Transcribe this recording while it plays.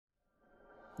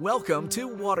Welcome to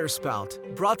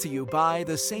Waterspout, brought to you by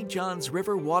the St. Johns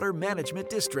River Water Management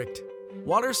District.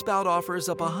 Waterspout offers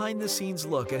a behind-the-scenes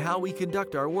look at how we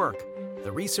conduct our work,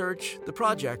 the research, the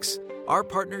projects, our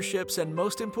partnerships, and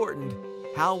most important,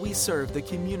 how we serve the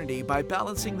community by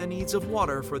balancing the needs of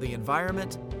water for the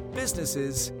environment,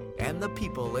 businesses, and the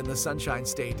people in the Sunshine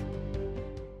State.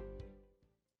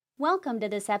 Welcome to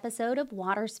this episode of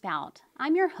Waterspout.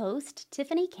 I'm your host,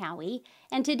 Tiffany Cowie,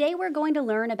 and today we're going to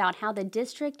learn about how the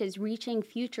district is reaching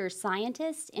future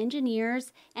scientists,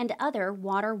 engineers, and other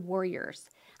water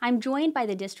warriors. I'm joined by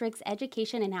the district's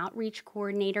Education and Outreach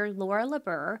Coordinator, Laura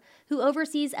LeBur, who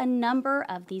oversees a number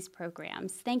of these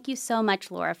programs. Thank you so much,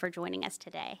 Laura, for joining us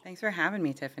today. Thanks for having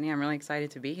me, Tiffany. I'm really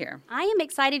excited to be here. I am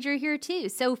excited you're here, too.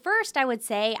 So first, I would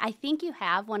say I think you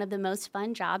have one of the most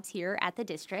fun jobs here at the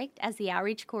district as the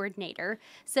Outreach Coordinator.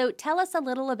 So tell us a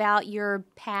little about your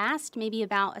past, maybe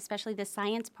about especially the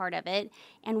science part of it,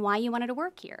 and why you wanted to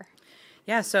work here.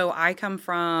 Yeah, so I come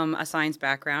from a science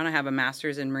background. I have a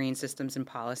master's in marine systems and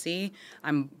policy.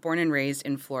 I'm born and raised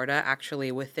in Florida,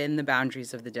 actually within the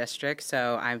boundaries of the district.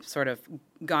 So I've sort of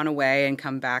gone away and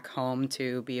come back home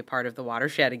to be a part of the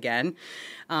watershed again.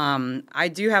 I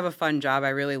do have a fun job. I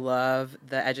really love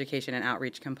the education and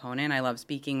outreach component. I love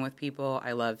speaking with people.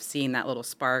 I love seeing that little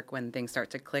spark when things start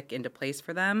to click into place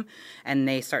for them and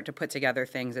they start to put together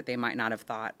things that they might not have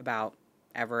thought about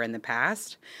ever in the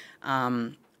past.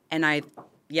 And I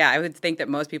would think that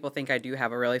most people think I do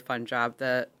have a really fun job.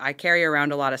 I carry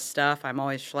around a lot of stuff. I'm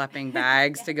always schlepping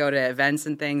bags to go to events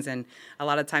and things, and a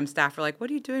lot of times staff are like, what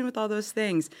are you doing with all those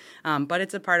things? But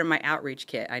it's a part of my outreach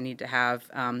kit. I need to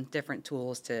have different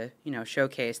tools to,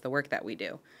 showcase the work that we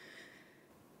do.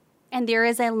 And there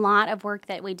is a lot of work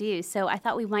that we do. So I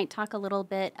thought we might talk a little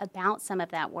bit about some of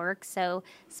that work. So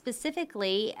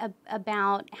specifically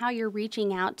about how you're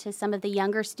reaching out to some of the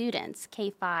younger students,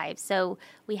 K-5. So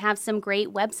we have some great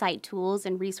website tools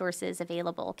and resources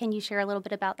available. Can you share a little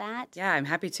bit about that? Yeah, I'm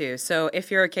happy to. So if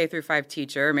you're a K-5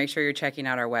 teacher, make sure you're checking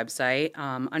out our website.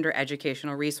 Under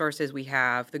educational resources, we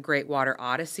have the Great Water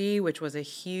Odyssey, which was a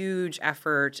huge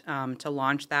effort to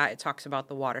launch that. It talks about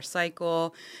the water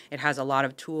cycle. It has a lot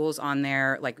of tools on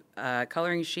there, like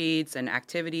coloring sheets and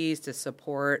activities to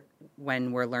support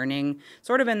when we're learning.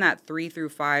 Sort of in that 3 through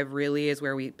 5 really is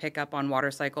where we pick up on water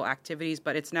cycle activities,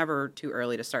 but it's never too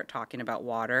early to start talking about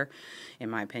water, in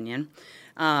my opinion.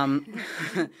 And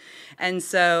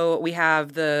so we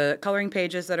have the coloring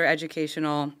pages that are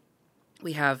educational.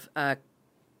 We have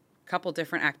couple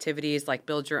different activities like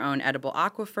build your own edible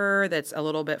aquifer that's a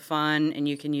little bit fun, and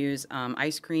you can use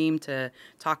ice cream to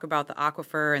talk about the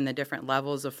aquifer and the different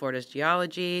levels of Florida's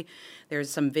geology. There's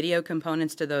some video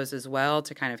components to those as well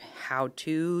to kind of how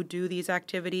to do these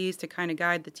activities to kind of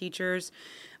guide the teachers.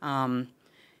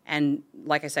 And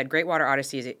like I said, Great Water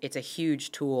Odyssey, it's a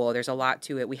huge tool. There's a lot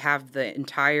to it. We have the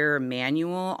entire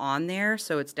manual on there,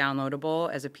 so it's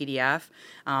downloadable as a PDF.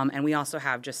 And we also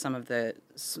have just some of the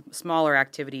smaller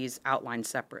activities outlined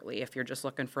separately if you're just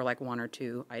looking for like 1 or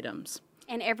 2 items.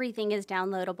 And everything is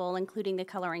downloadable, including the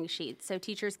coloring sheets, so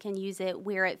teachers can use it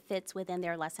where it fits within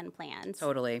their lesson plans.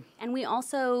 Totally. And we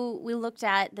looked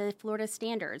at the Florida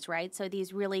standards, right? So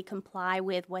these really comply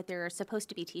with what they're supposed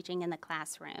to be teaching in the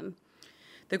classroom.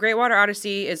 The Great Water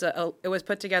Odyssey it was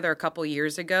put together a couple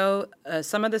years ago.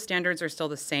 Some of the standards are still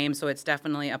the same, so it's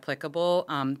definitely applicable.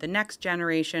 The next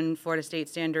generation Florida State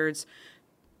standards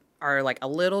are like a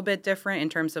little bit different in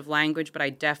terms of language, but I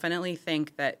definitely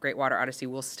think that Great Water Odyssey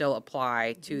will still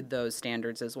apply to those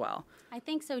standards as well. I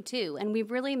think so too, and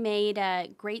we've really made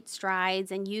great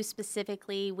strides, and you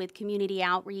specifically with community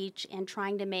outreach and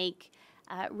trying to make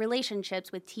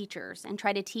relationships with teachers and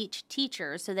try to teach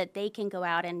teachers so that they can go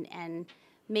out and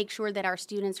make sure that our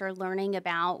students are learning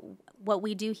about what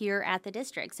we do here at the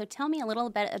district. So tell me a little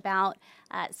bit about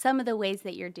some of the ways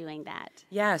that you're doing that.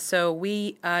 Yeah, so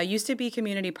we used to be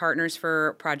community partners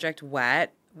for Project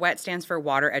WET. WET stands for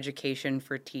Water Education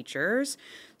for Teachers.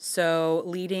 So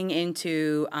leading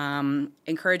into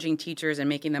encouraging teachers and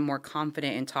making them more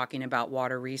confident in talking about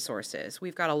water resources.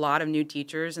 We've got a lot of new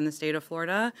teachers in the state of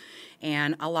Florida,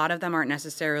 and a lot of them aren't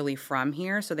necessarily from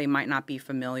here, so they might not be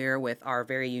familiar with our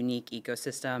very unique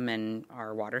ecosystem and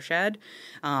our watershed.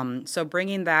 So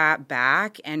bringing that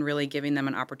back and really giving them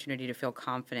an opportunity to feel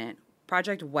confident.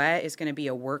 Project WET is going to be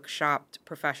a workshopped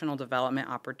professional development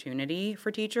opportunity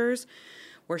for teachers.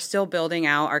 We're still building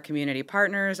out our community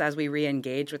partners as we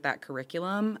re-engage with that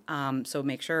curriculum. So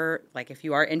make sure, like, if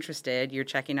you are interested, you're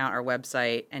checking out our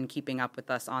website and keeping up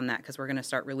with us on that, because we're going to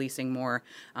start releasing more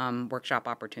workshop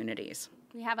opportunities.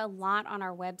 We have a lot on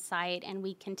our website, and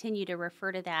we continue to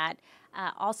refer to that.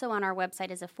 Also on our website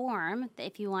is a form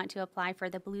if you want to apply for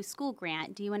the Blue School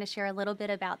Grant. Do you want to share a little bit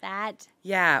about that?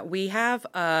 Yeah, we have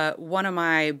one of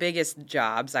my biggest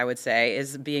jobs, I would say,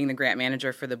 is being the grant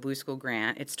manager for the Blue School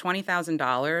Grant. It's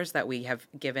 $20,000 that we have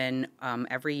given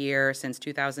every year since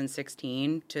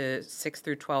 2016 to 6th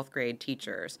through 12th grade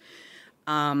teachers.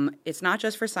 It's not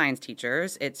just for science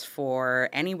teachers. It's for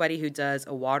anybody who does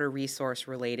a water resource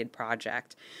related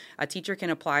project. A teacher can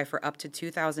apply for up to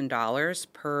 $2,000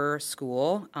 per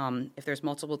school. If there's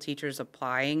multiple teachers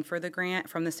applying for the grant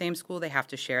from the same school, they have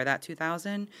to share that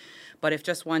 $2,000. But if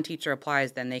just one teacher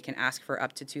applies, then they can ask for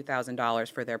up to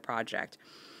 $2,000 for their project.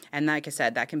 And like I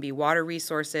said, that can be water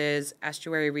resources,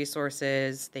 estuary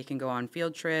resources. They can go on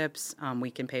field trips.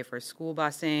 We can pay for school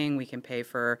busing. We can pay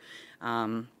for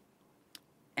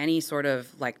any sort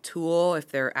of like tool if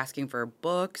they're asking for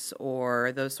books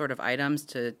or those sort of items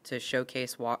to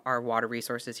showcase our water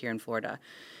resources here in Florida.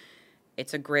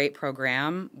 It's a great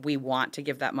program. We want to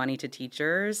give that money to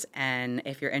teachers, and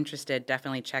if you're interested,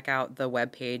 definitely check out the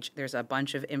webpage. There's a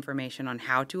bunch of information on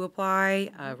how to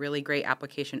apply, a really great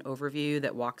application overview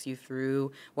that walks you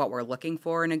through what we're looking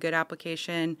for in a good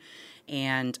application,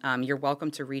 and you're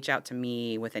welcome to reach out to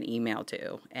me with an email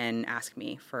too and ask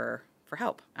me for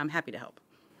help. I'm happy to help.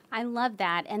 I love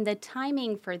that. And the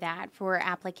timing for that, for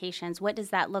applications, what does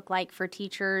that look like for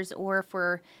teachers or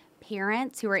for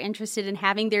parents who are interested in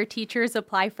having their teachers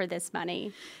apply for this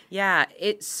money? Yeah,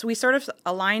 we sort of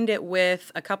aligned it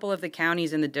with a couple of the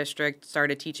counties in the district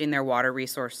started teaching their water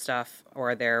resource stuff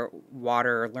or their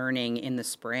water learning in the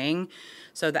spring.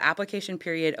 So the application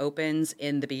period opens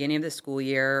in the beginning of the school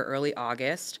year, early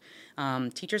August.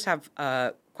 Teachers have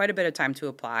quite a bit of time to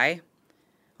apply,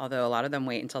 although a lot of them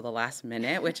wait until the last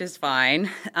minute, which is fine.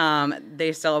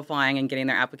 They're still applying and getting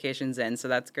their applications in, so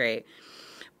that's great.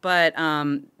 But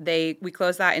we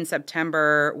close that in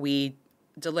September. We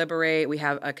deliberate. We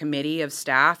have a committee of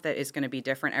staff that is going to be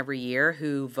different every year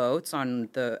who votes on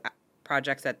the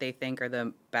projects that they think are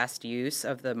the best use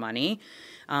of the money.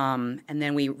 And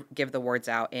then we give the awards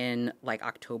out in like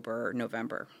October,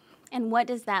 November. And what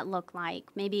does that look like?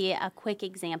 Maybe a quick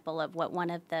example of what one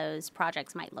of those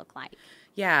projects might look like.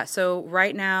 Yeah, so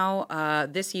right now,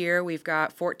 this year, we've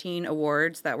got 14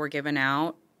 awards that were given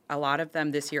out. A lot of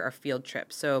them this year are field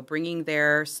trips. So bringing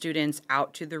their students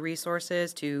out to the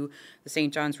resources, to the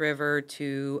St. Johns River,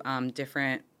 to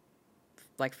different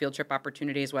like field trip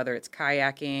opportunities, whether it's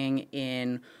kayaking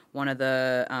in one of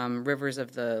the rivers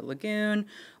of the lagoon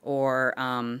or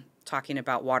talking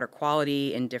about water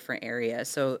quality in different areas.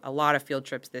 So a lot of field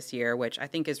trips this year, which I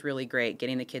think is really great,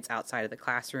 getting the kids outside of the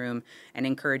classroom and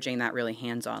encouraging that really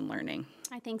hands-on learning.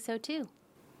 I think so too.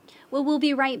 Well, we'll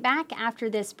be right back after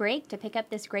this break to pick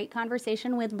up this great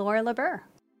conversation with Laura LeBur.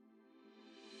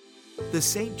 The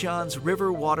St. Johns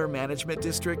River Water Management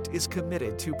District is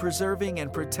committed to preserving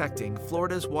and protecting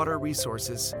Florida's water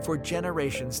resources for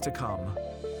generations to come.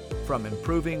 From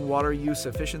improving water use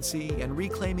efficiency and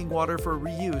reclaiming water for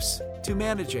reuse to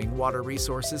managing water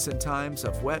resources in times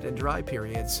of wet and dry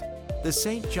periods, the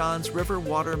St. Johns River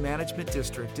Water Management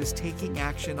District is taking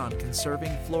action on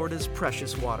conserving Florida's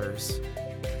precious waters.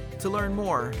 To learn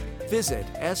more, visit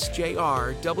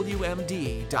sjrwmd.com.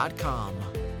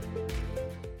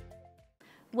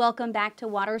 Welcome back to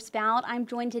Water Spout. I'm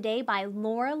joined today by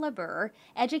Laura LeBur,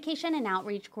 Education and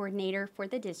Outreach Coordinator for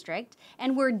the district,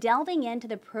 and we're delving into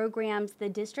the programs the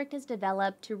district has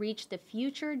developed to reach the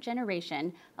future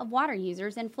generation of water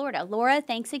users in Florida. Laura,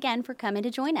 thanks again for coming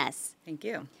to join us. Thank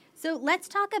you. So let's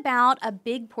talk about a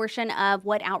big portion of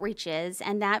what outreach is,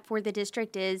 and that for the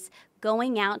district is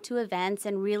going out to events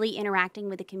and really interacting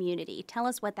with the community. Tell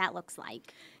us what that looks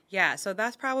like. Yeah, so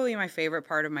that's probably my favorite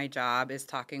part of my job is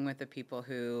talking with the people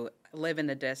who live in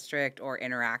the district or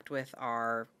interact with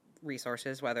our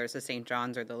resources, whether it's the St.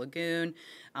 Johns or the lagoon.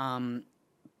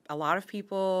 A lot of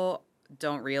people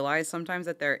don't realize sometimes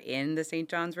that they're in the St.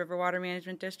 Johns River Water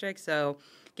Management District, so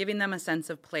giving them a sense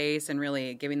of place and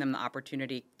really giving them the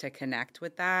opportunity to connect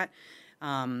with that.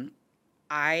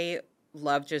 I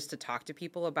love just to talk to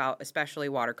people about especially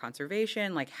water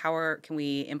conservation, like can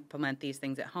we implement these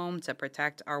things at home to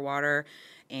protect our water,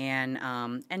 and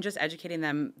just educating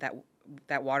them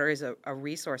that water is a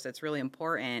resource that's really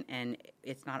important, and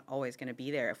it's not always going to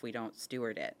be there if we don't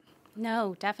steward it.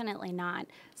 No, definitely not.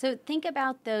 So think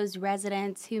about those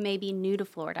residents who may be new to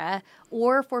Florida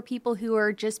or for people who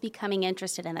are just becoming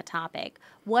interested in the topic.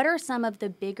 What are some of the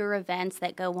bigger events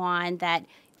that go on that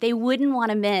they wouldn't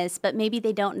want to miss, but maybe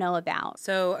they don't know about?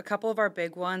 So a couple of our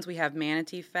big ones, we have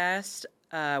Manatee Fest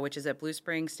which is at Blue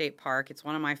Springs State Park. It's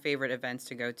one of my favorite events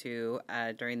to go to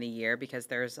during the year because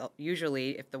there's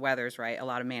usually, if the weather's right, a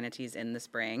lot of manatees in the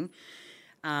spring.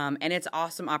 And it's an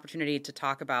awesome opportunity to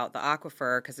talk about the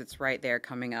aquifer because it's right there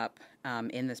coming up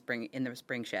in the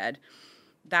spring shed.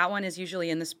 That one is usually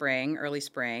in the spring, early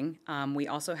spring. We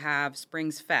also have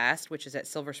Springs Fest, which is at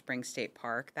Silver Springs State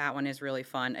Park. That one is really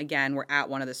fun. Again, we're at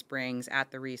one of the springs at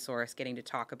the resource getting to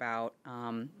talk about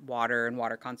water and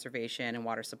water conservation and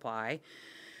water supply.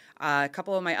 A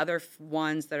couple of my other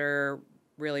ones that are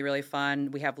really, really fun.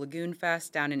 We have Lagoon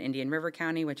Fest down in Indian River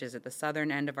County, which is at the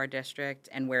southern end of our district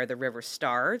and where the river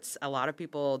starts. A lot of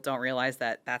people don't realize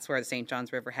that that's where the St.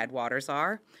 Johns River headwaters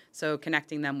are. So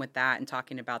connecting them with that and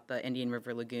talking about the Indian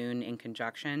River Lagoon in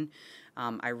conjunction,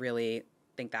 I really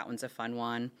think that one's a fun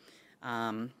one.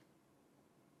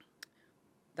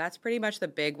 That's pretty much the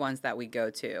big ones that we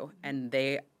go to. And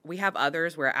we have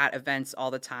others. We're at events all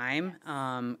the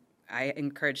time. I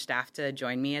encourage staff to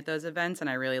join me at those events, and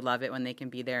I really love it when they can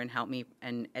be there and help me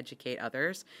and educate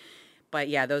others. But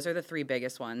yeah, those are the three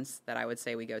biggest ones that I would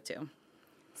say we go to.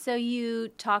 So you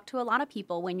talk to a lot of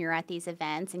people when you're at these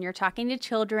events, and you're talking to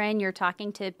children, you're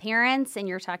talking to parents, and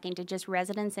you're talking to just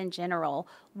residents in general.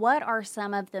 What are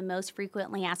some of the most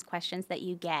frequently asked questions that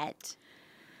you get?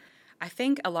 I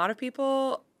think a lot of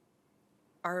people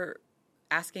are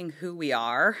asking who we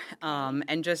are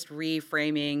and just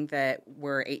reframing that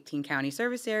we're 18 county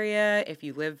service area. If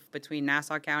you live between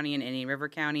Nassau County and Indian River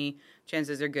County,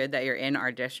 chances are good that you're in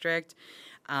our district.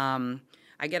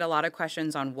 I get a lot of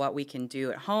questions on what we can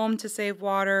do at home to save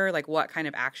water, like what kind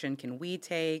of action can we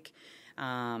take?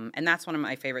 And that's one of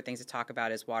my favorite things to talk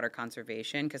about is water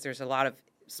conservation because there's a lot of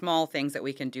small things that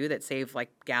we can do that save like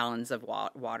gallons of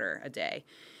water a day.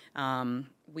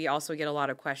 We also get a lot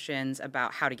of questions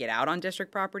about how to get out on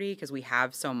district property because we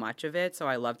have so much of it. So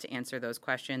I love to answer those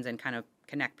questions and kind of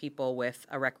connect people with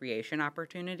a recreation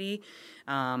opportunity.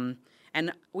 And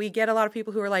we get a lot of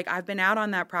people who are like, I've been out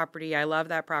on that property. I love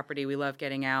that property. We love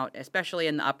getting out, especially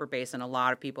in the Upper Basin. A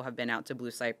lot of people have been out to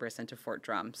Blue Cypress and to Fort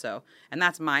Drum. And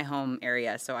that's my home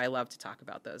area. So I love to talk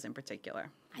about those in particular.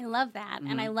 I love that.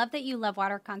 And I love that you love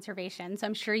water conservation. So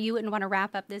I'm sure you wouldn't want to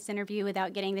wrap up this interview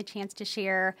without getting the chance to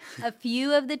share a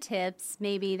few of the tips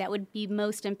maybe that would be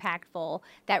most impactful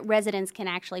that residents can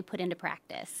actually put into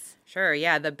practice. Sure.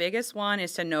 Yeah. The biggest one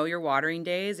is to know your watering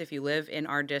days. If you live in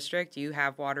our district, you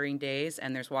have watering days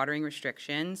and there's watering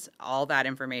restrictions. All that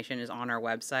information is on our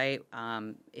website.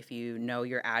 If you know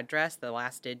your address, the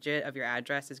last digit of your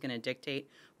address is going to dictate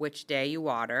which day you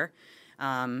water.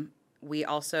 We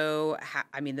also,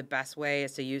 the best way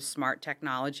is to use smart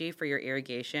technology for your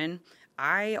irrigation.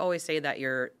 I always say that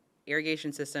your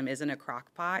irrigation system isn't a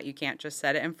crock pot. You can't just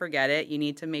set it and forget it. You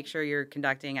need to make sure you're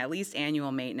conducting at least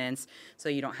annual maintenance so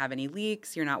you don't have any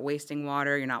leaks, you're not wasting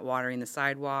water, you're not watering the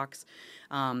sidewalks,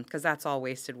 because that's all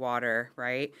wasted water,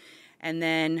 right? And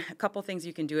then a couple things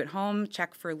you can do at home,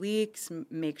 check for leaks,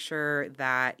 make sure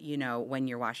that, when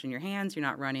you're washing your hands, you're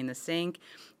not running the sink.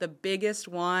 The biggest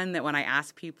one that when I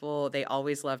ask people, they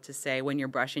always love to say, when you're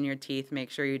brushing your teeth,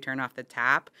 make sure you turn off the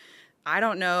tap. I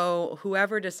don't know,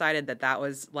 whoever decided that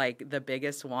was like the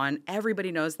biggest one.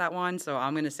 Everybody knows that one, so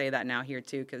I'm going to say that now here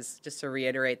too, because just to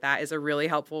reiterate, that is a really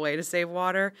helpful way to save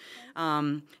water.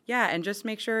 And just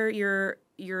make sure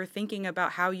you're thinking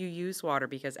about how you use water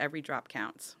because every drop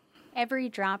counts. Every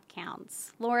drop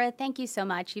counts. Laura, thank you so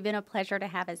much. You've been a pleasure to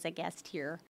have as a guest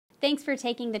here. Thanks for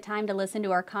taking the time to listen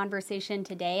to our conversation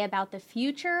today about the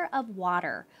future of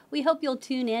water. We hope you'll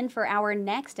tune in for our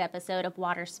next episode of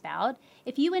Water Spout.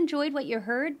 If you enjoyed what you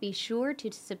heard, be sure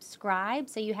to subscribe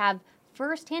so you have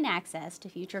first-hand access to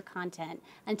future content.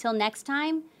 Until next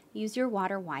time, use your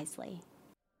water wisely.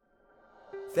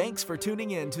 Thanks for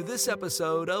tuning in to this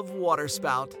episode of Water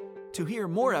Spout. To hear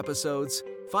more episodes,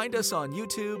 find us on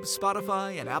YouTube,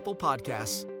 Spotify, and Apple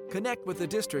Podcasts. Connect with the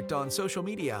district on social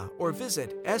media or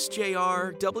visit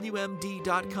sjrwmd.com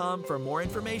for more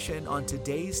information on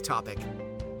today's topic.